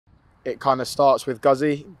it kind of starts with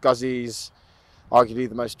Guzzy. Guzzy's arguably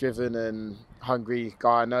the most driven and hungry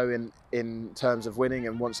guy I know in terms of winning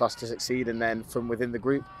and wants us to succeed. And then from within the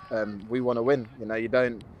group, we want to win. You know, you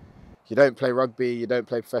don't play rugby, you don't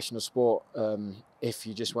play professional sport if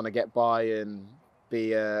you just want to get by and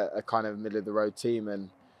be a kind of middle of the road team. And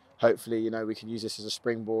hopefully, you know, we can use this as a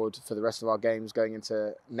springboard for the rest of our games going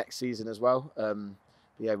into next season as well. But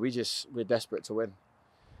yeah, we're desperate to win.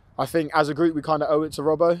 I think as a group, we kind of owe it to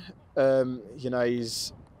Robbo. You know,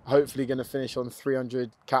 he's hopefully going to finish on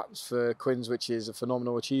 300 caps for Quins, which is a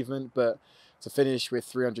phenomenal achievement. But to finish with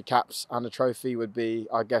 300 caps and a trophy would be,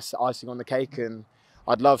 I guess, icing on the cake. And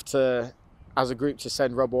I'd love to, as a group, to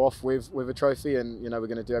send Robbo off with a trophy. And, you know, we're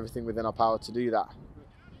going to do everything within our power to do that.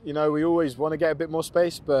 You know, we always want to get a bit more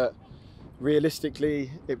space, but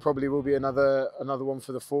realistically, it probably will be another one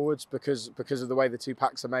for the forwards because of the way the two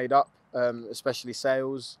packs are made up, especially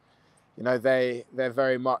Sales. You know, they're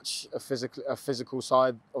very much a physical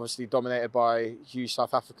side, obviously dominated by huge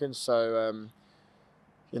South Africans. So,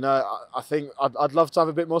 you know, I think I'd love to have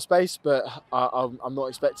a bit more space, but I'm not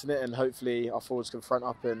expecting it. And hopefully our forwards can front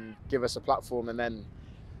up and give us a platform, and then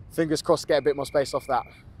fingers crossed get a bit more space off that.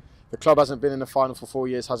 The club hasn't been in the final for 4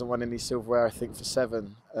 years, hasn't won any silverware, I think, for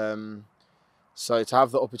 7. So to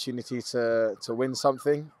have the opportunity to win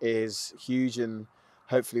something is huge, and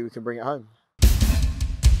hopefully we can bring it home.